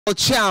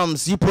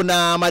Chams yupo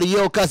na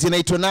Mario, kazi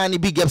inaitwa Nani.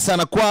 Big up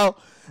sana kwao,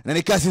 na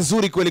ni kazi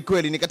nzuri kweli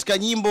kweli. Ni katika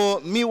nyimbo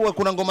miwa,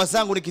 kuna ngoma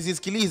zangu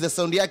nikizisikiliza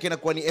sound yake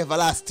inakuwa ni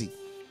everlasting.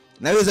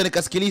 Naweza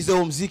nikasikiliza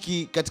huo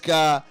muziki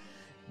katika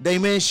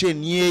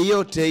dimension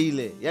yeyote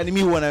ile. Yani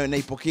mimi huwa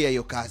naipokea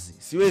hiyo kazi,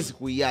 siwezi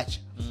kuiacha.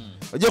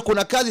 Unajua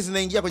kuna kazi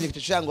zinaingia kwenye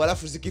kichwa changu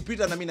alafu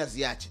zikipita na mimi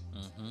naziacha.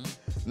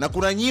 Na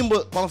kuna nyimbo,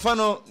 kwa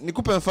mfano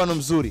nikupe mfano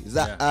mzuri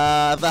za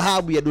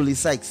Dhahabu ya Dully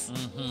Sykes.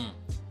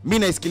 Mimi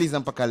naisikiliza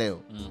mpaka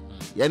leo.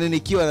 Yani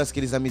nikiwa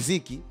nasikiliza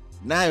muziki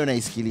nayo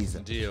naisikiliza.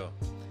 Ndio.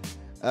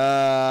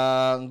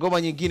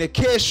 Ngoma nyingine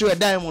Kesho ya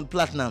Diamond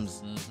Platnumz.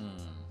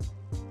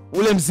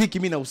 Ule muziki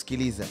mimi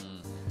nausikiliza.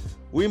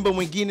 Wimbo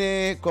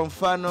mwingine kwa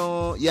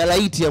mfano ya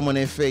Laiti ya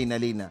Mwana FA na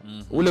Lina.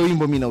 Ule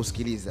wimbo mimi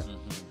nausikiliza.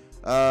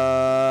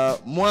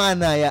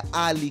 Mwana ya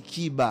Ali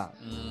Kiba.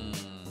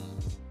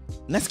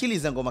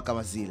 Nasikiliza ngoma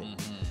kama zile.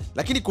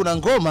 Lakini kuna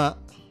ngoma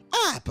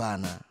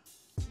hapana.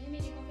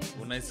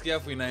 Unaisikia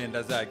afu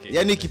inaenda zake.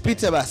 Yani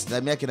ikipita basi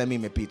damu yake na mimi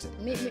imepita.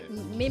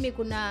 Mimi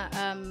kuna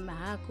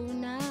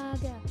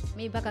hakunaga.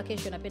 Mimi mpaka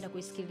Kesho napenda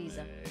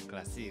kuisikiliza.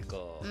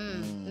 Klasiko.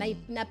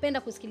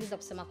 Napenda kusikiliza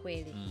kusema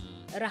kweli.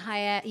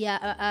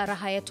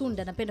 Raha ya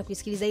Tunda napenda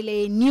kuisikiliza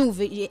ile new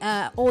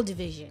old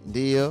version.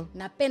 Ndio.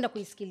 Napenda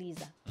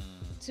kuisikiliza.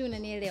 Si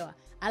unanielewa?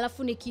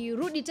 Alafu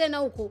nikirudi tena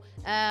huku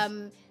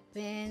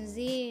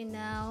penzi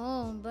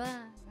naomba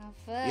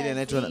ile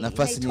inaitwa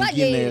nafasi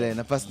nyingine, ile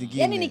nafasi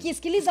nyingine. Yani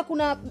nikisikiliza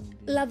kuna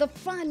ladha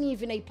fulani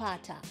hivi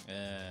naipata.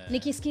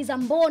 Nikisikiliza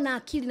mbona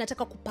akili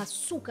nataka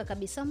kupasuka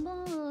kabisa,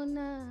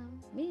 mbona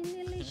mimi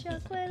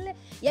nilishakwele.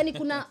 Yani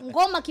kuna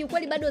ngoma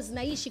kiukweli bado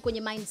zinaishi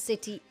kwenye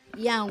mindset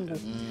yangu.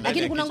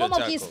 Lakini kuna ngoma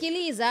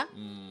ukisikiliza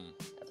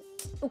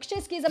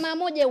ukishasikiliza mara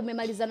moja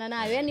umemalizana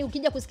nayo. Yani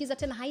ukija kusikiliza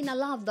tena haina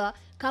ladha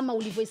kama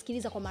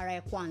ulivyoisikiliza kwa mara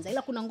ya kwanza.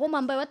 Ila kuna ngoma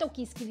ambayo hata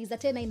ukisikiliza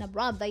tena ina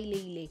ladha ile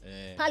ile.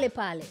 Pale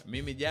pale.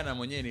 Mimi jana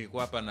mwenyewe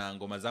nilikuwa hapa na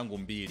ngoma zangu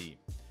mbili.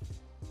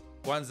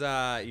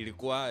 Kwanza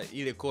ilikuwa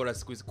ile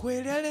chorus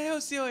kweli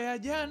leo sio ya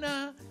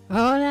jana.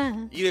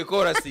 Ona. Ile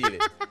chorus ile.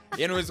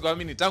 Yaani huwezi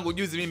kuamini tangu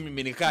juzi mimi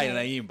nimekaa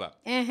naimba.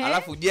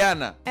 Alafu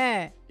jana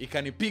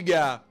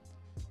ikanipiga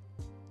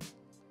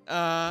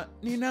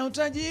nina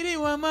utajiri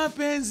wa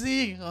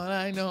mapenzi, all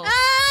I know.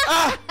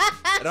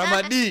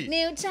 Ramadi.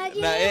 Ni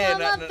utajiri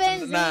wa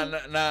mapenzi.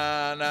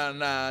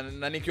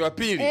 Na nikiwa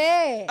pili.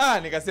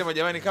 Nikasema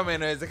jamani kama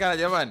inawezekana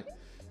jamani.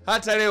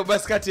 Hata leo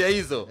basi kati ya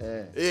hizo.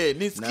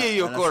 Nisikie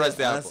hiyo chorus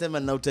hapo. Anasema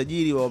na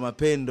utajiri wa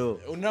mapendo.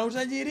 Una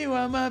utajiri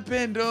wa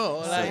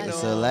mapendo, all I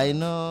know. So I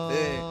know.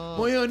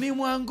 Moyoni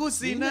mwangu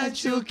sina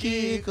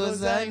chuki,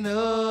 cause I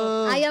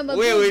know. I am a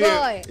good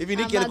boy. Hivi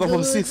Niki alikuwa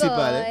form 6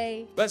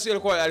 pale. Basi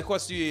alikuwa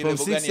sijui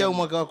level gani au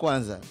mwaka wa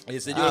kwanza.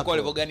 Sijui alikuwa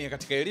level gani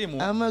katika elimu.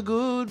 I'm a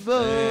good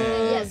boy.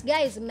 Yes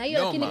guys, mna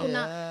hiyo lakini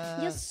kuna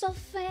you're so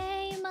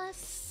famous.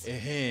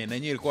 Na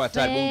yeye ilikuwa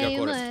hatari bonge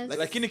chorus.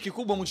 Lakini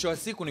kikubwa mwisho wa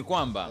siku ni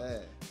kwamba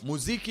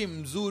muziki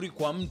mzuri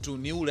kwa mtu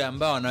ni ule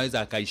ambao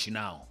anaweza akaishi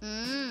nao.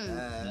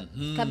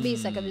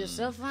 Kabisa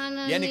so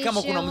fana. Yani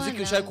kama kuna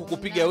muziki ushawahi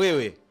kukupiga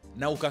wewe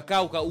na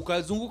ukakaa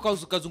ukazunguka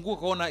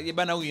ukaona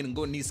bana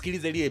huyu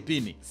nisikilize ile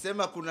pini.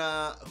 Sema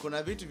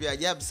kuna vitu vya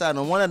ajabu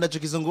sana. Umeona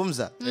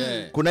ninachokizungumza?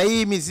 Kuna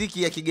hii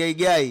muziki ya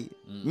kigaigai.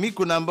 Mimi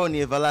kuna ambao ni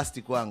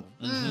everlasting kwangu.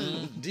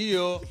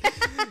 Ndio.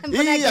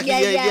 Hii ya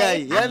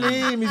kigaigai. Yani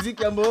hii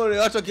muziki ambao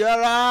watu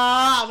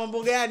wakiara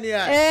mambo gani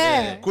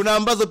haya? Kuna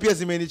ambazo pia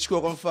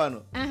zimenichukua kwa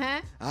mfano.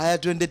 Haya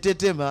twende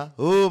tetema.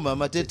 Oh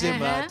mama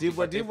tetema.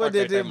 Tipwa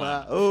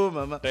tetema. Oh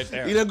mama.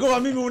 Ile ngoma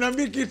mimi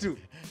unaambia kitu.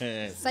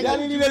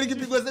 Yani nile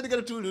likipigwa zaidi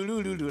kana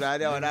tulululu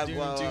na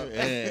wanangu hao.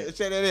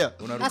 Unaelewa?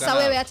 Sasa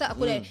wewe hata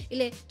kule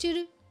ile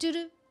turu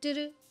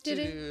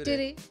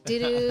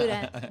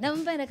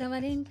nampenda kama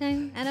nini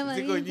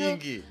ziko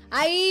nyingi.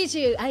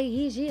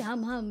 Aishi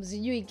ham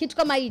sijui kitu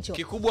kama hicho.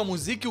 Kikubwa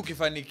muziki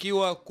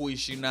ukifanikiwa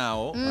kuishi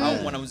nao au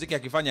mwanamuziki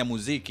akifanya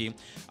muziki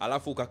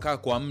alafu ukakaa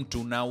kwa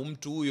mtu na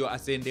mtu huyo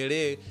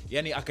asiendelee,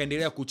 yani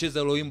akaendelea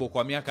kucheza ule wimbo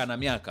kwa miaka na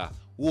miaka,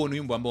 huo ni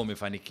wimbo ambao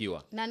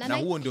umefanikiwa. Na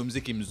huo ndio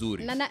muziki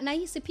mzuri. Na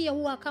hisi pia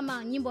huwa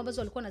kama nyimbo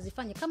ambazo walikuwa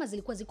nazifanya kama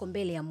zilikuwa ziko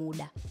mbele ya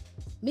muda.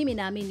 Mimi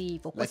naamini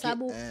hivyo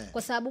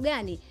kwa sababu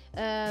gani?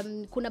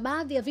 Kuna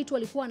baadhi ya vitu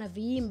walikuwa na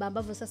viimba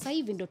ambavyo sasa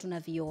hivi ndio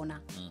tunaviona.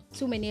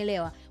 Si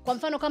umenielewa? Kwa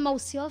mfano kama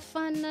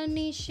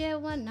usiofananishe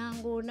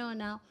wanangu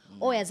naona.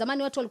 Oya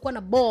zamani watu walikuwa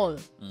na ball.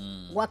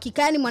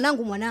 Wakikani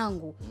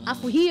mwanangu.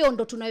 Afu hiyo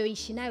ndo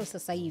tunayoishi nayo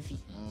sasa hivi.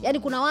 Yaani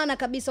kuna wana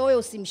kabisa wewe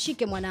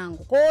usimshike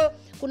mwanangu. Kwa hiyo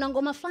kuna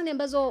ngoma fulani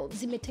ambazo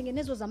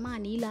zimetengenezwa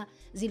zamani ila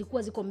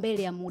zilikuwa ziko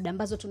mbele ya muda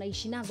ambazo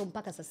tunaishi nazo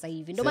mpaka sasa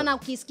hivi. Ndio maana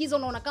ukisikiza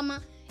unaona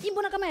kama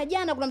mbona kama ya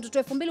jana. Kuna mtoto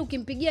 2000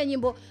 ukimpigia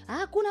nyimbo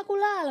hakuna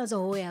kulala za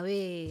oya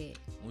we.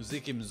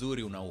 Muziki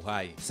mzuri una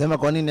uhai. Sema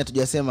kwa nini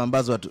hatujasema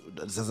ambazo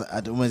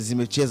sasa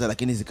zimecheza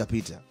lakini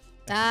zikapita?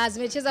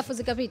 Zimecheza afu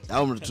zikapita.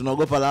 Au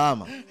tunaogopa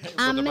lawama?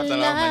 Utapata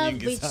lawama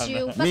nyingi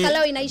sana. Mpaka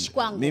leo inaishi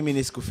kwangu. Mimi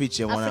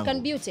nisikufiche mwanangu.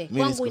 African Beauty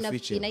kwangu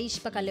inaishi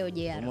mpaka leo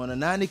JR. Umeona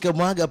nani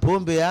kamwaga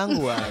pombe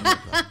yangu hapa?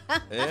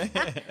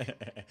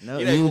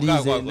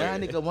 Niulize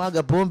nani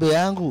kamwaga pombe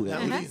yangu?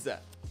 Nauliza.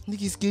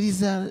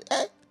 Nikisikiliza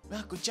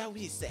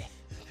Nakuchawize.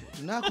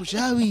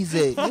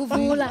 Tunakushawize.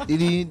 Vuvula.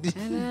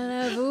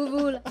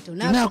 Vuvula.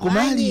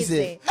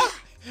 Tunakumalize.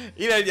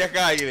 Ile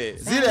haijakaa ile.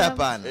 Zile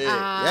hapana.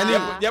 Yaani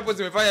japo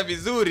zimefanya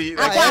vizuri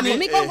lakini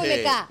mimi kwangu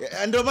imekaa.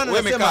 Ndio maana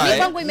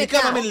nasema ni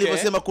kama mimi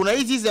nilivyosema kuna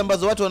hizi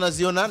ambazo watu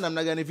wanaziona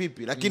namna gani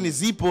vipi lakini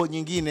zipo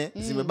nyingine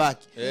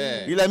zimebaki.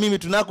 Ila mimi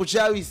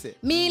tunakuchawise.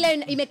 Mimi ile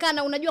imekaa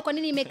na unajua kwa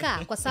nini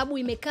imekaa? Kwa sababu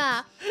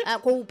imekaa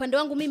kwa upande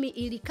wangu mimi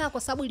ilikaa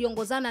kwa sababu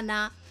iliongozana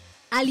na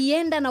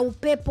alienda na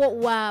upepo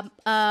wa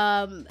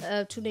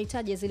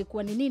tunahitaji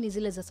zilikuwa ni nini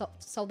zile za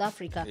South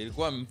Africa.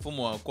 Ilikuwa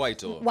mfumo wa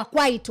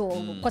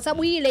kwaito. Kwa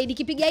sababu ile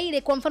nikipiga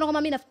ile kwa mfano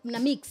kama mimi na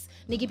mix,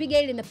 nikipiga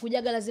ile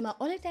inakujaga lazima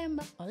ole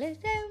temba.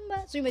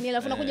 Sio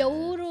imenielewa alafu nakuja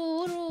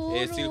uru.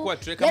 Silikuwa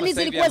track kama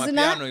sasa hivi ya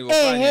mapiano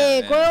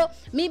iliyofanya. Kwa hiyo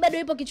mimi bado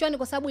ipo kichwani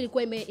kwa sababu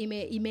ilikuwa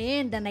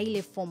imeenda na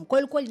ile form. Kwa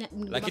hiyo ilikuwa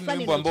lakini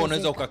wimbo ambao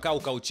unaweza ukakaa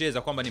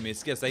ukaucheza kwamba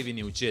nimesikia sasa hivi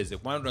ni ucheze.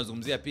 Kwa maana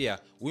tunazungumzia pia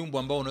wimbo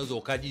ambao unaweza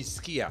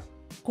ukajisikia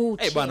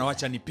bwana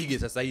wacha nipige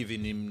sasa hivi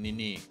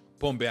ni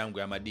pombe yangu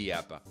ya Madi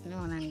hapa.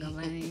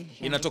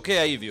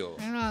 Inatokea hivyo.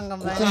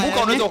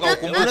 Kukumbuka unaweza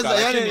ukaukumbuka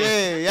yani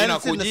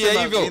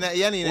inakujia hivyo.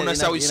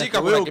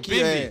 Unashawishika kwa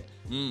kipindi.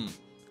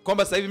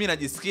 Kwamba sasa hivi mimi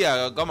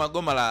najisikia kama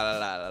goma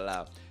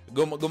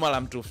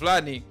la mtu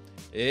fulani.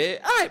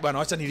 Bwana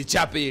wacha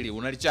nilichape ili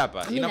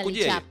unalichapa.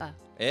 Inakujia.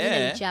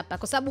 Nilichapa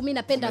kwa sababu mimi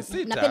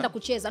napenda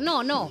kucheza.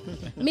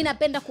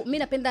 Mimi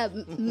napenda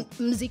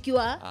muziki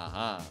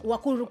wa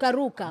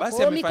kurukaruka. Kwa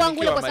hiyo mimi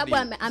kwangu ile kwa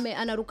sababu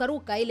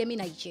anarukaruka ile mimi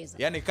naicheza.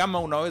 Yaani kama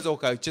unaweza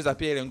ukacheza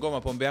pia ile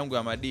ngoma pombe yangu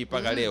ya Madi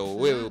mpaka leo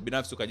wewe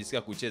binafsi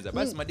ukajisikia kucheza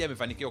basi Madi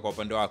amefanikiwa kwa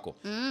upande wako.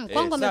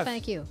 Kwangu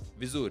amefanikiwa.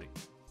 Vizuri.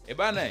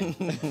 Bana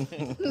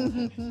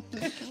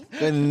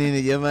Kwani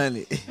nini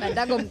jamani?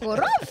 Bandago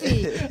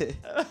mkorofi.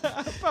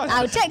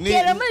 Au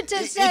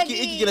take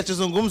hiki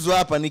kinachozungumzwa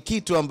hapa ni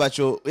kitu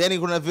ambacho yani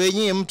kuna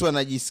venyewe mtu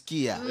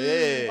anajisikia.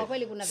 Kwa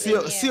kweli kuna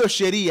venyewe. Sio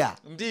sheria.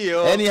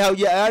 Ndio.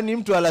 Yani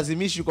mtu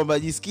alazimishi kwamba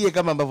ajisikie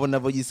kama ambavyo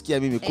ninavyojisikia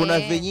mimi. Kuna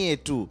venyewe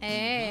tu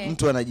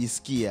mtu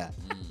anajisikia.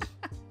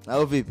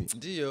 Au vipi?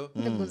 Ndio.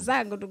 Ndugu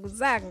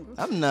zangu.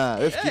 Hamna,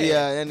 wewe fikiria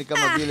yani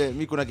kama vile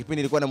mimi kuna kipindi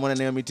nilikuwa namuona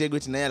na Wamitego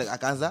eti naye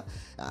akaanza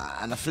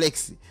ana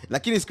flex.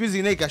 Lakini siku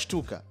hizi naye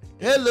kashtuka.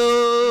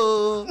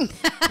 Hello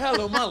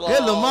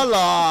my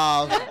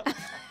love.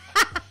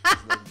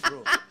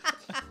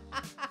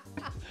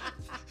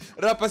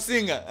 Rapa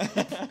singer.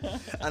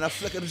 Ana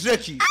flex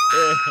Drake.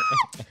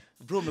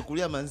 Bro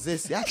umekulia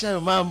Manzesi, acha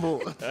hayo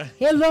mambo.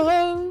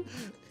 Hello.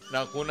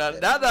 Na kuna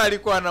dada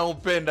alikuwa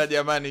anaupenda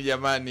jamani.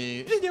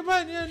 Jamani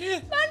yani.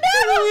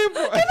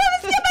 Bandago.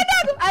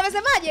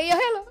 Amesemaje hiyo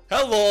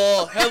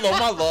Hello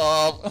my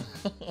love.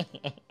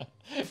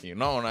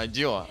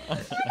 Unajua.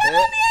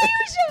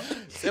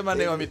 Sema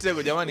naye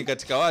Wamitego jamani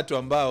katika watu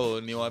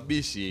ambao ni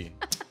wabishi.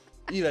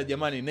 Ila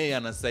jamani naye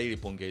anastahili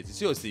pongezi,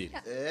 sio siri.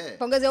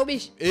 Pongezi ya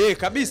ubishi.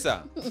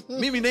 Kabisa.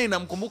 Mimi naye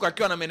namkumbuka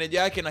akiwa na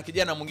meneja yake na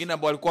kijana mwingine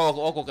ambao walikuwa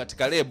wako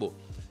katika lebo.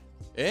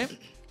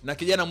 Na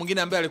kijana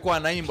mwingine ambaye alikuwa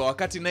anaimba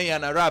wakati naye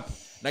ana rap.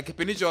 Na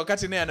kipindi hicho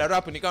wakati naye ana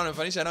rap nikawa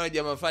nafanisha nawe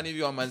jamaa fani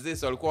hivi wa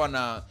Manzese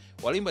walikuwa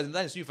walimba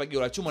zindani sio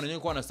fagio la chuma na wenyewe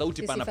kwa na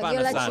sauti pana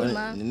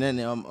sana.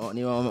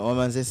 Ni wa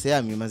Manzese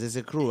Yami,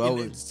 Manzese crew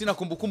au sina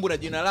kumbukumbu na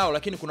jina lao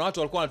lakini kuna watu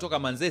walikuwa wanatoka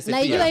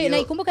Manzese pia. Na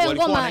naikumbuka hiyo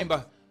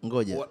ngoma.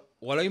 Ngoja.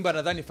 Walaimba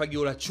nadhani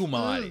fagio la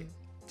chuma wale.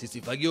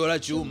 Sisi fagio la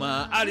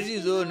chuma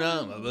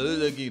alizizona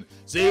mabaza kina.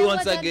 Say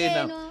once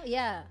again.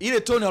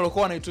 Ile tone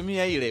walikuwa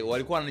wanaitumia ile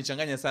walikuwa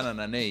wananichanganya sana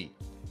na Nay.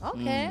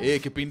 Okay.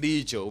 Kipindi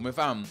hicho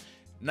umefahamu.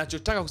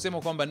 Nachotaka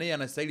kusema kwamba Nay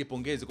anastahili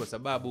pongezi kwa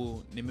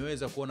sababu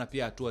nimeweza kuona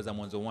pia hatua za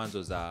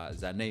mwanzo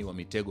za Nay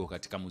Wamitego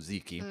katika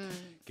muziki.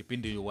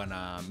 Kipindi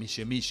wana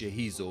mishemishe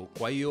hizo.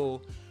 Kwa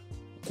hiyo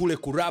kule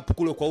kurap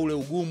kule kwa ule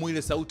ugumu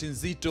ile sauti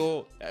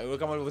nzito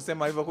kama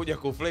alivyosema alivyokuja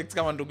kuflex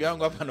kama ndugu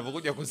yangu hapa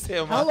anapokuja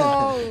kusema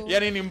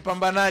yani ni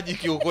mpambanaji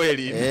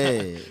kiukweli.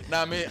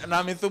 Na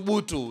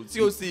amethubutu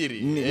sio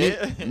siri.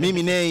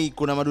 Mimi Nay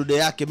kuna madude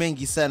yake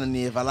mengi sana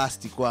ni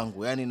everlasting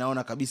kwangu. Yani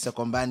naona kabisa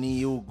kwamba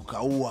ni yuko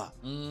kaua.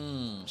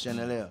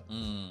 Unaelewa?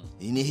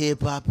 Ni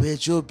hip hop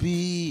HOP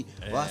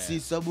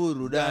wasisa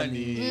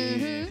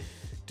burudani.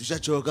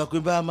 Tushachoka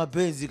kuimba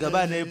mapenzi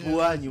kabana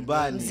epua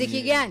nyumbani.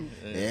 Muziki gani?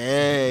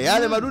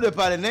 Yale madude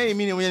pale Nay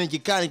mimi mwenyewe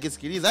nikikaa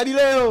nikisikiliza hadi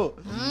leo.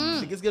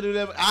 Nikisikia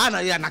yule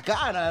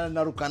anakaa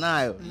naruka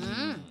nayo.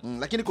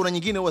 Lakini kuna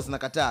nyingine huwa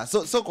zinakataa.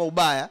 So kwa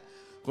ubaya,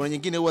 kuna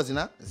nyingine huwa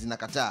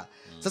zinakataa.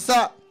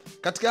 Sasa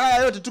katika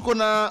haya yote tuko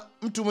na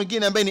mtu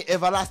mwingine ambaye ni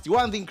everlasting,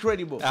 one thing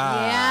incredible.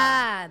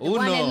 The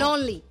one and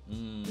only.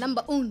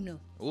 Number 1.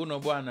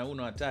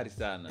 Uno hatari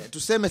sana.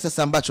 Tuseme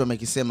sasa ambacho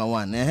amekisema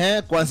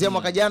one. Kuanzia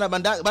mwaka jana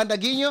banda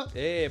ginyo.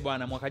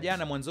 Bwana mwaka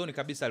jana mwanzoni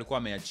kabisa alikuwa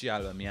ameachia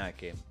album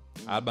yake.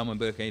 Album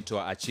ambayo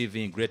inaitwa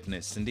Achieving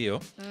Greatness,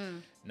 ndio.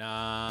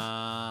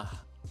 Na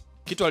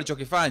kitu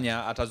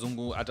alichokifanya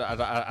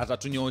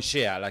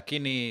atatunyoshea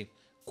lakini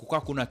kukaa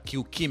kuna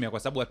kiukimya kwa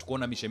sababu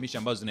hatukuona mishemisha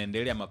ambazo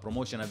zinaendelea,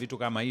 mapromotion na vitu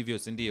kama hivyo,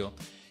 si ndio?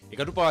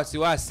 Ikatupa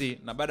wasiwasi,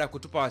 na baada ya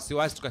kutupa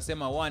wasiwasi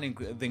tukasema One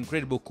the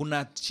Incredible,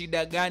 kuna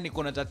shida gani,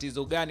 kuna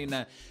tatizo gani?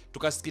 Na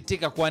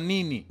tukasikitika kwa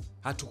nini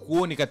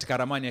hatukuoni katika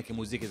ramani ya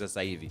kimuziki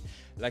sasa hivi.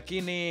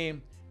 Lakini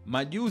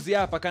majuzi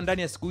hapa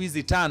ndani ya siku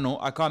hizi 5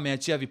 akawa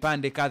ameachia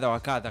vipande kadha wa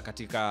kadha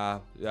katika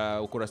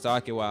ukurasa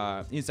wake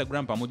wa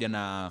Instagram pamoja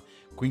na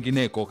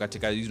kwingineko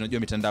katika unajua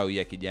mitandao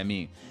ya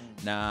kijamii.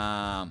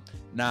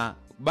 Na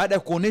baada ya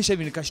kuonesha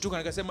hivi nikashtuka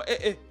nikasema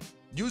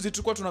juzi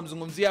tulikuwa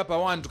tunamzungumzia hapa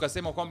One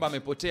tukasema kwamba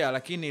amepotea,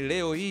 lakini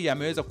leo hii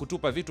ameweza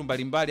kutupa vitu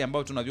mbalimbali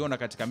ambao tunaviona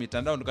katika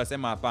mitandao,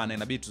 tukasema hapana,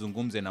 inabidi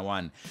tuzungumze na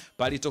One.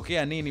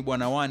 Palitokea nini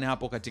bwana One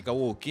hapo katika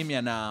huo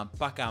ukimya, na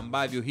paka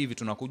ambavyo hivi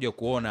tunakuja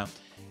kuona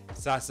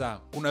sasa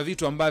kuna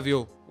vitu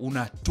ambavyo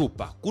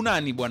unatupa.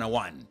 Kuna ni bwana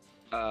One?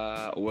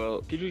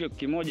 Well, kitu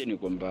kimoja ni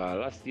kwamba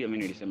last year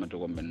mimi nilisema tu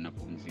kwamba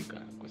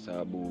ninapumzika kwa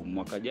sababu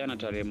mwaka jana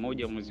tarehe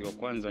 1 mwezi wa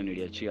kwanza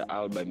niliachia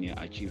album ya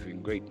Achieving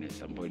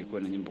Greatness ambayo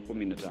ilikuwa na nyimbo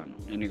 15.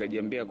 Na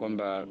nikajiambia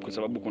kwamba kwa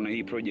sababu kuna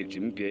hii project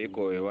mpya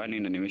iko hewani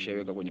na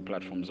nimeshaweka kwenye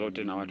platform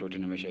zote na watu wote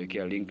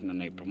nimeshawekea link na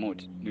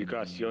naipromote,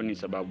 nikaa sioni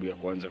sababu ya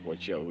kuanza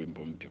kuachia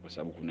wimbo mpya kwa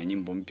sababu kuna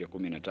nyimbo mpya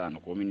 15. Kwa hiyo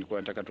mimi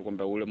nilikuwa nataka tu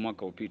kwamba ule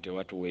mwaka upite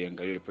watu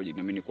waangalie project,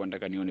 na mimi nilikuwa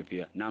nataka nione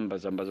pia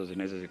numbers ambazo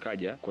zinaweza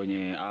zikaja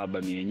kwenye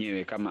album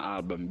yenyewe kama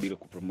album bila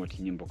kupromote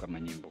nyimbo kama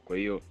nyimbo. Kwa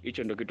hiyo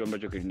hicho ndio kitu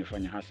ambacho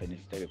kilinifanya hasa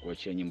nisitake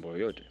kuachia nyimbo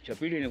yoyote. Cha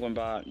pili ni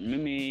kwamba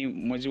mimi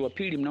mwezi wa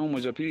pili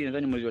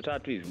nadhani mwezi wa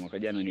 3 hivi mwaka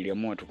jana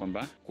niliamua tu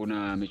kwamba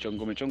kuna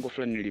michongo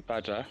fulani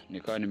nilipata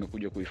nikawa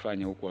nimekuja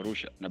kuifanya huko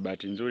Arusha, na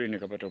bahati nzuri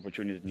nikapata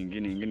opportunity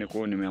nyingine kwa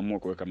hiyo nimeamua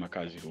kuweka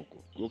makazi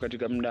huko. Kwa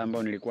katika muda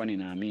ambao nilikuwa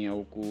ninahamia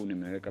huku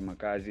nimeweka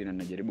makazi na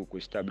najaribu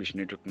kuestablish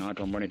network na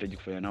watu ambao nahitaji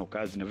kufanya nao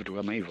kazi na vitu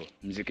kama hivyo.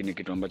 Muziki ni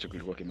kitu ambacho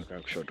kilikuwa kimekaa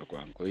kushoto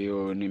kwangu. Kwa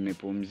hiyo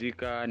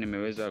nimepumzika,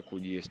 nimeweza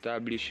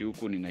establish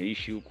huku,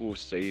 ninaishi huku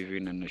sasa hivi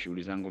na nina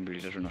shughuli zangu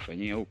 2-3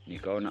 nafanyia huku.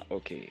 Nikaona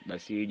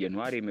basi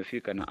Januari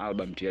imefika na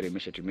album tayari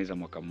imeshatimiza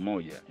mwaka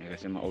mmoja.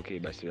 Nikasema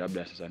basi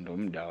labda sasa ndo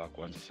muda wa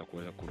kuanza sasa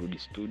kuweza kurudi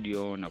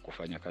studio na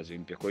kufanya kazi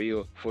mpya. Kwa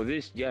hiyo for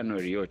this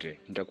January yote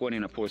nitakuwa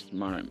nina post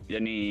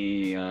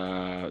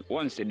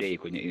once a day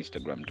kwenye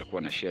Instagram.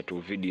 Nitakuwa na share tu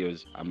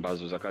videos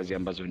ambazo za kazi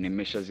ambazo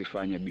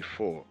nimeshazifanya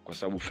before kwa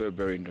sababu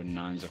February ndo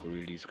ninaanza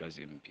kurelease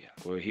kazi mpya.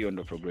 Kwa hiyo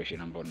ndo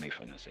progression ambayo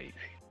naifanya sasa hivi.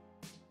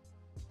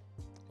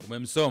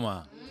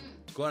 Umemsoma?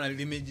 Tukaona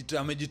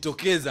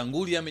amejitokeza,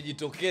 nguli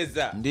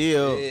amejitokeza.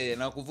 Ndio.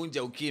 Na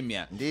kuvunja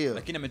ukimya. Ndio.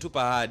 Lakini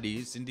ametupa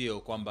ahadi, si ndio,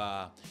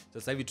 kwamba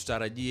sasa hivi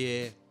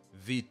tutarajie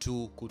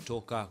vitu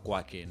kutoka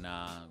kwake,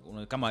 na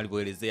kama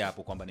alivyoelezea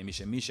hapo kwamba ni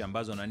mishemisha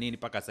ambazo na nini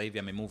mpaka sasa hivi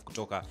amemove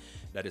kutoka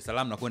Dar es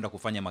Salaam na kwenda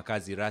kufanya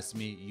makazi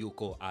rasmi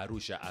yuko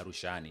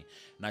Arushani,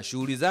 na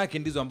shughuli zake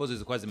ndizo ambazo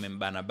zilikuwa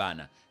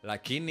zimembana,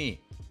 lakini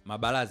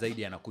mabalaa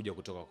zaidi yanakuja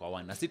kutoka kwa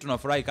One. Na sisi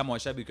tunafurahi kama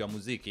washabiki wa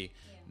muziki,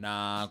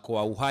 na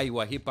kwa uhai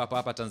wa hip hop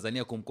hapa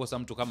Tanzania kumkosa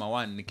mtu kama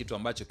One ni kitu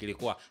ambacho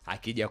kilikuwa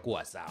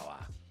hakijakuwa sawa.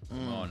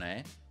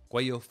 Unaona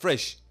Kwa hiyo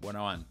fresh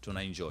bwana One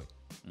tuna enjoy.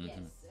 Yes.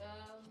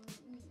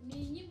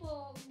 Ni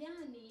nyimbo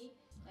gani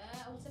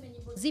au useme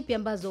nyimbo zipi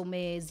ambazo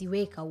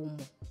umeziweka humo?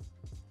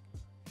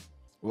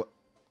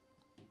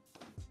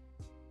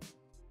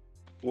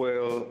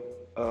 Well,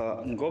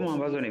 ngoma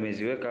ambazo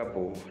nimeziweka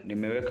hapo,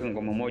 nimeweka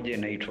ngoma moja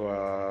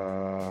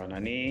inaitwa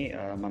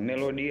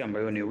Melody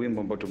ambayo ni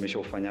wimbo ambao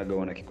tumeshaufanyaga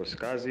wana kikosi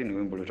kazi, ni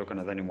wimbo uliotoka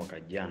nadhani mwaka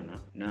jana.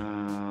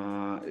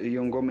 Na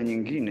hiyo ngoma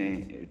nyingine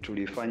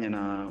tulifanya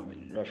na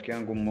rafiki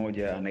yangu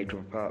mmoja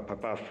anaitwa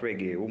Papa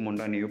Frege. Humo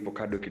ndani yupo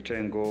Kado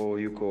Kitengo,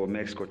 yuko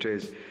Max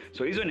Cortez.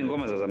 So hizo ni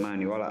ngoma za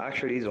zamani, wala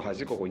actually hizo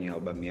haziko kwenye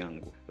album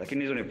yangu,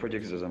 lakini hizo ni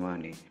projects za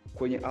zamani.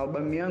 Kwenye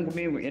album yangu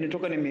mimi, yani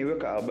toka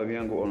nimeiweka album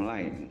yangu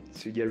online,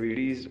 sija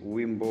release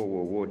wimbo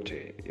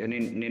wowote. Yani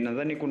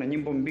ninadhani kuna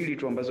nyimbo 2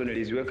 tu ambazo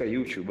niliziweka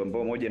YouTube,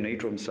 ambao moja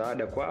inaitwa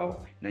Msaada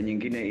Kwao na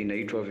nyingine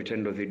inaitwa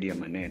Vitendo Dhidi ya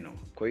Maneno.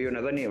 Kwa hiyo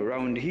nadhani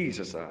round hii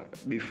sasa,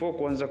 before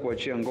kuanza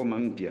kuachia ngoma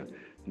mpya,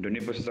 ndio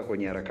nipo sasa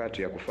kwenye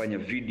harakati ya kufanya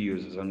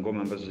videos za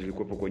ngoma ambazo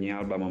zilikuwepo kwenye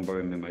album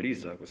ambayo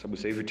nimemaliza, kwa sababu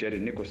sasa hivi tayari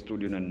niko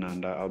studio na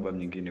ninaandaa album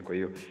nyingine. Kwa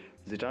hiyo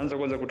zitaanza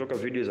kwanza kutoka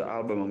video za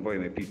album ambayo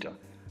imepita,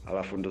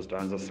 alafu ndo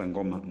zitaanza sasa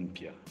ngoma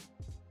mpya.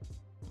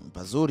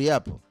 Pazuri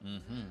hapo.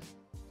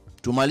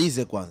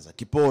 Tumalize kwanza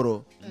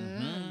kiporo.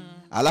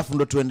 Alafu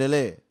ndo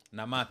tuendelee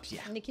na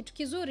mapya. Ni kitu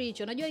kizuri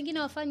hicho. Najua wengine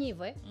wafanyi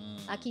hivyo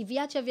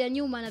akiviacha vya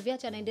nyuma na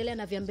viacha anaendelea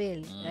na vya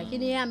mbele.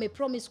 Lakini yeye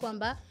amepromise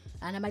kwamba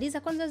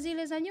anamaliza kwanza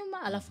zile za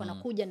nyuma alafu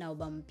anakuja na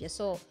album mpya.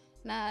 So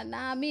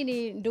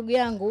naamini ndugu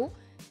yangu,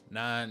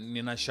 na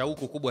nina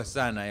shauku kubwa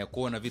sana ya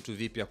kuona vitu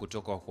vipya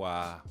kutoka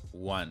kwa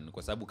One,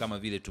 kwa sababu kama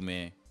vile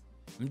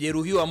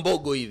mjeruhiwa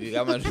mbogo hivi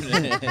kama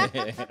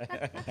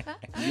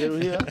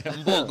mjeruhiwa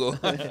mbogo.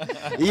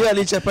 Hiyo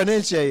alichapa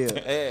nature hiyo.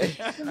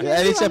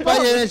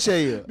 Alichapanya nature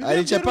hiyo.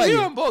 Alichapanya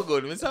mjeruhiwa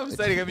mbogo. Nimesema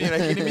mstari kamili,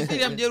 lakini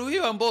mithili ya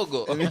mjeruhiwa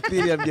mbogo.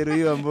 Mithili ya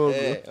mjeruhiwa mbogo.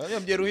 Wewe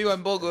mjeruhiwa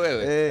mbogo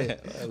wewe.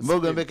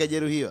 Mbogo ambaye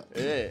kajeruhiwa.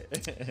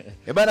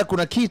 Bana,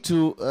 kuna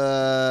kitu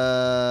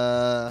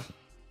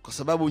kwa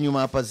sababu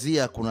nyuma ya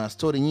pazia kuna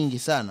story nyingi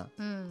sana.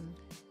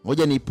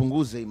 Ngoja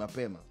niipunguze hii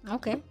mapema.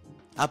 Okay.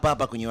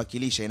 Hapa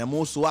kuniwakilisha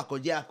inamuhusu wako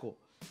jako.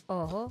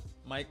 Oho.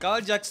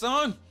 Michael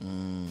Jackson.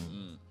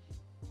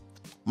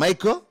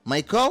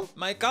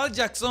 Michael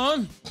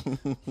Jackson.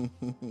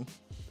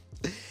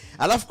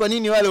 Alafu kwa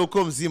nini wale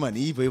ukoo mzima ni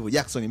hivyo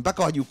Jackson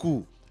mpaka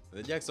wajukuu?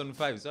 The Jackson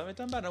 5 so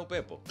wametambaa na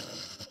upepo.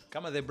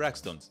 Kama the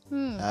Braxtons.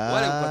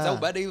 Wale kwa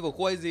sababu baada hivyo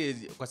kwa hizi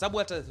kwa sababu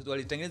hata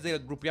walitengeneza ile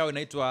group yao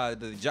inaitwa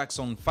the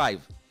Jackson 5.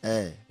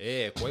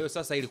 Kwa hiyo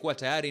sasa ilikuwa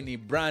tayari ni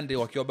brand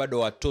wakiwa bado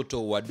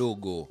watoto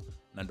wadogo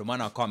na ndio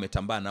maana wakawa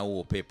wametambaa na huo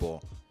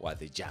upepo wa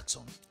the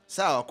Jackson.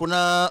 Sawa,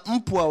 kuna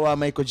mpwa wa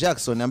Michael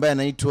Jackson ambaye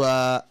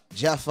anaitwa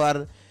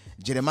Jafar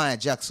Jeremiah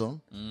Jackson.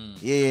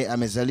 Yeye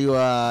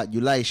amezaliwa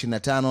Julai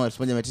 25,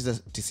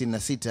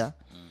 1996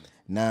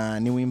 na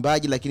ni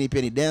mwimbaji lakini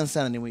pia ni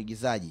dancer na ni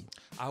mwigizaji.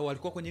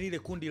 Walikuwa kwenye lile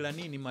kundi la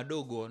nini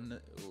madogo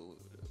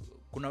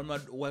kuna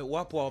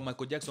wapo wa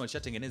Michael Jackson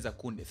walishatengeneza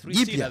kundi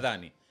 3T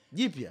nadhani.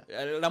 Jipya.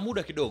 La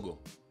muda kidogo.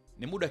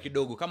 Ni muda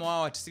kidogo kama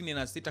wao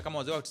 96 kama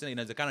wazee wa 90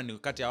 inawezekana ni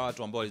kati ya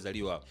watu ambao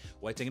walizaliwa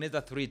walitengeneza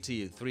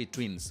 3T 3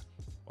 twins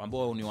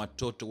ambao ni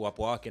watoto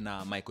wapo wake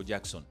na Michael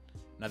Jackson.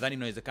 Nadhani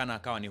inawezekana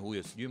akawa ni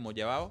huyo, sijui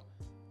mmoja wao.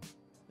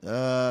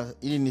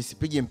 Ili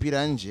nisipige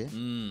mpira nje.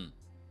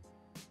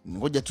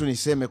 Ngoja tu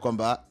niseme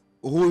kwamba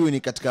huyu ni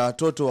katika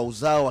watoto wa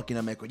uzao wa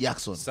kina Michael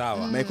Jackson.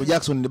 Sawa. Michael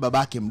Jackson ni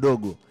babake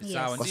mdogo. Yes.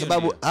 Sawa, Kwa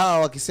sababu hawa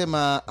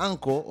wakisema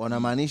uncle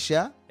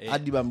wanamaanisha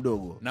adiba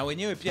mdogo. Na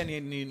wenyewe pia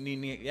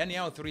ni yani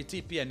hao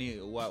 3T pia ni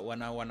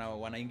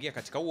wanaingia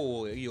katika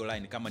hiyo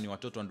line kama ni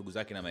watoto wa ndugu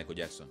zake na Michael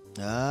Jackson.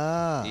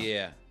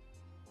 Yeah.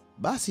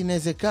 Basi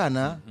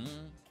inawezekana.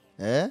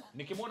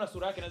 Nikimwona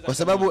sura yake naweza kwa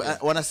sababu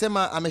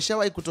wanasema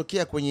ameshawahi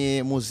kutokea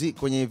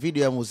kwenye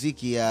video ya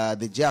muziki ya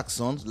The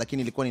Jacksons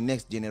lakini ilikuwa ni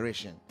Next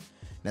Generation.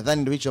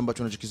 Nadhani ndio hicho ambacho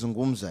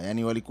tunachokizungumza.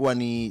 Yani walikuwa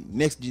ni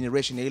Next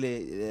Generation ya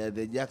ile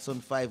The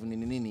Jackson 5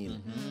 nini ile.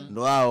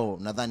 Ndio hao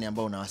nadhani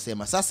ambao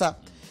unawasema. Sasa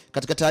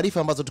katika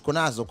taarifa ambazo tuko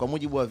nazo kwa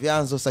mujibu wa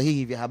vyanzo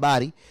sahihi vya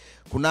habari,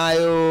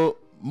 kunayo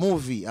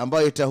movie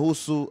ambayo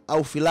itahusu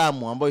au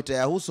filamu ambayo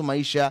itayahusu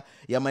maisha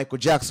ya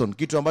Michael Jackson,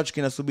 kitu ambacho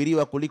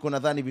kinasubiriwa kuliko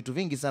nadhani vitu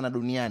vingi sana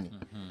duniani.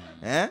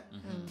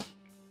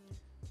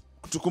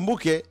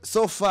 Tukumbuke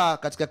so far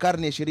katika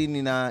karne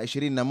 20 na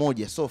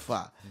 21 so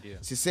far.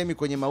 Sisemi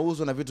kwenye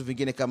mauzo na vitu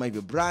vingine kama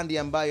hivyo, brand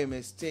ambayo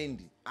imestand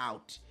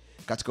out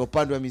katika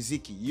upande wa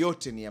muziki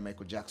yote ni ya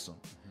Michael Jackson.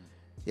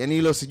 Yani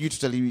hilo sijui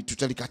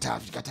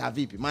tutalikataa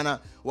vipi, maana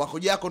wako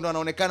jako ndo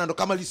anaonekana ndo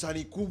kama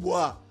lisani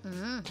kubwa.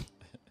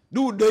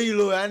 Dude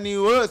hilo yani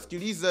wewe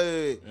sikiliza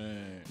wewe.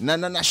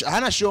 Na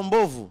hana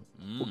shombovu.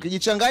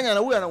 Ukijichanganya na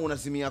huyu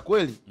unasimia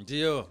kweli.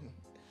 Ndio.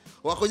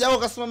 Wako jako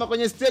kasimama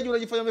kwenye stage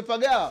unajifanya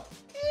umepagawa.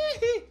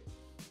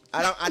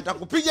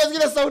 Atakupiga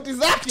zile sauti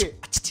zake.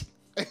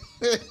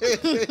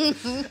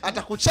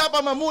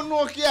 Atakuchapa mamunu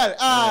okiale.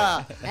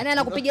 Yaani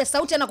anakupiga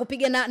sauti,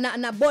 anakupiga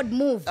na board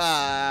move.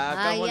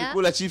 Kama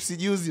ulikula chips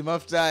juzi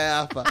mafuta haya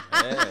hapa.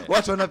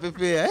 Watu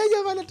wanapepea.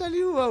 Jamaa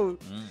anataliwa huyu.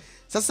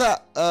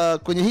 Sasa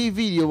kwenye hii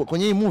video,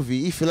 kwenye hii movie,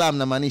 hii filamu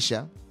na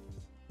maanisha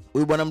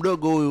huyu bwana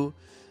mdogo huyu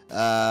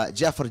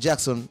Jafar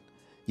Jackson,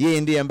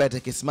 yeye ndiye ambaye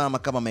atakesimama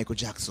kama Michael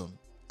Jackson.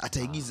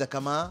 Ataigiza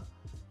kama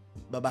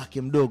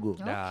babake mdogo.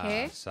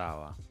 Okay.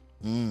 Sawa.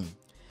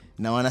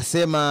 Na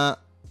wanasema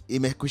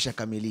imekwisha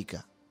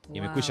kamilika.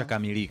 Imekwisha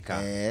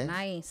kamilika.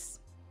 Nice.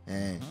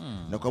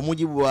 Na kwa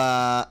mujibu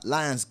wa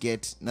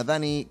Lionsgate,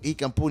 nadhani hii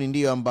kampuni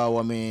ndiyo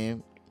ambao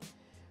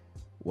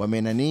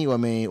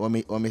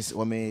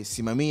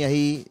wamesimamia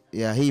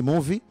hii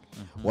movie.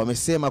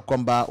 Wamesema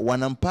kwamba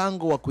wana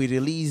mpango wa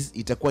kuirelease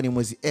itakuwa ni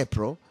mwezi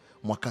April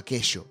mwaka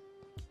kesho.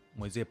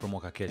 Mwezi April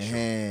mwaka kesho.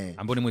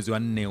 Ambao ni mwezi wa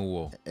 4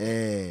 huo.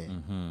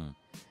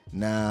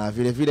 Na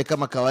vile vile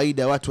kama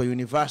kawaida watu wa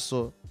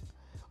Universal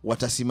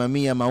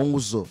watasimamia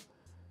mauzo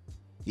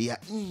ya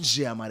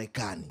nje ya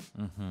Marekani.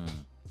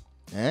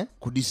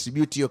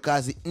 Kudistribute hiyo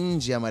kazi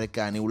nje ya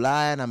Marekani,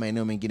 Ulaya na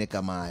maeneo mengine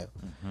kama hayo.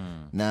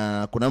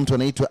 Na kuna mtu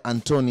anaitwa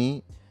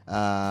Anthony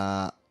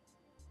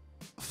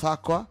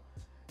Fakwa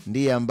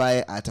ndiye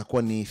ambaye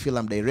atakuwa ni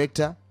film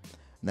director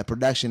na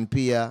production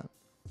pia.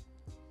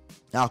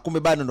 Kumbe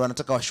bado ndo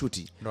wanataka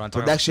washuti.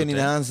 Production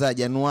inaanza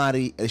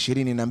Januari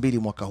 22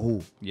 mwaka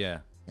huu.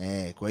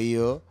 Kwa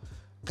hiyo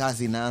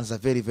kazi inaanza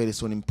very very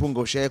soon.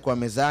 Mpunga ushawekwa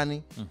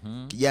mezani.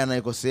 Kijana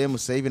yuko sehemu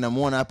sasa hivi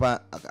namuona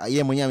hapa,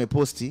 yeye mwenyewe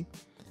ameposti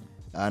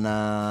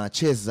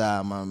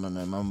anacheza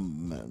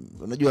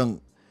unajua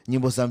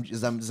nyimbo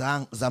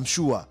za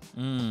mshua.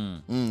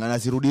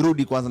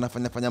 Anazirudi kwanza,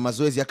 anafanya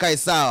mazoezi akae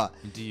sawa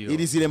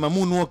ili zile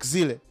moonwalk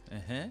zile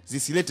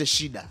zisilete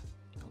shida.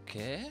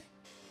 Okay.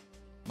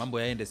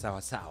 Mambo yaende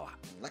sawa sawa.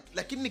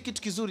 Lakini ni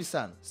kitu kizuri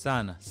sana.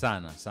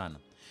 Sana.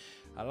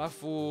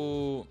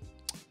 Alafu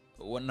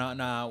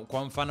na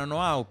kwa mfanano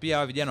wao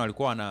pia vijana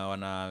walikuwa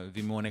wana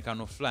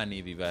vimeonekano fulani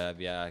hivi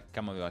vya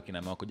kama vya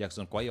kina Michael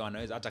Jackson. Kwa hiyo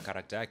anaweza hata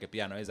karakta yake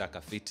pia anaweza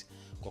akafit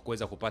kwa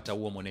kuweza kupata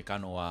huo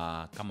muonekano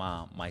wa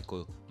kama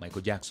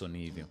Michael Jackson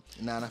hivyo.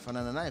 Na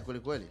anafanana naye kweli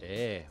kweli.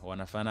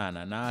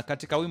 Wanafanana. Na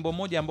katika wimbo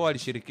mmoja ambao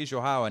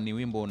walishirikishwa hawa ni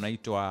wimbo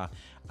unaitwa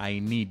I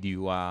Need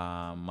You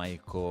wa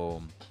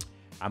Michael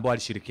ambao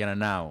alishirikiana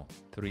nao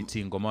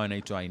 3T, ngoma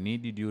inaitwa I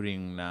Need You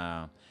during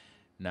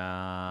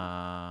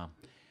na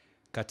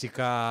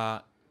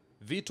katika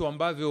vitu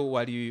ambavyo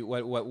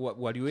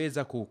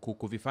waliweza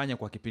kuvifanya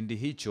kwa kipindi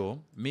hicho,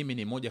 mimi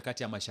ni moja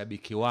kati ya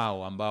mashabiki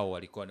wao ambao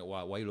walikuwa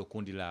wa hilo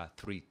kundi la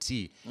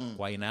 3T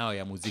kwa aina yao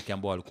ya muziki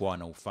ambao walikuwa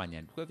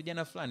wanaufanya. Kwa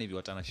vijana fulani hivi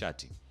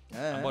watanashati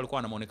ambao walikuwa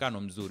wana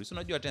muonekano mzuri. Si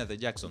unajua tena The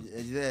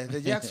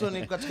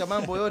Jackson katika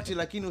mambo yote,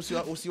 lakini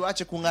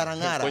usiwache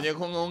kung'ara-ng'ara. Kwenye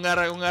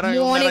kung'ara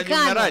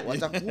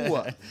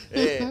watakuwa.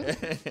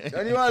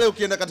 Yaani wale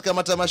ukienda katika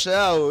matamasha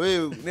yao,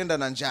 wewe nenda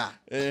na njaa.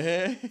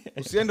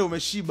 Usiende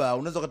umeshiba,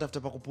 unaweza kutafuta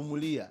pa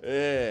kupumulia.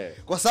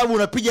 Kwa sababu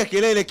unapiga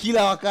kelele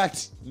kila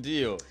wakati.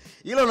 Ndio.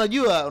 Ila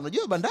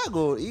unajua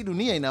Bandago, hii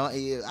dunia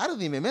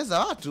ardhi imemeza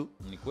watu.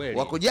 Ni kweli.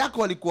 Wako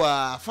Jako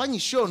walikuwa afanyi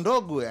show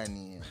ndogo,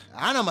 yani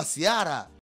hana masiara.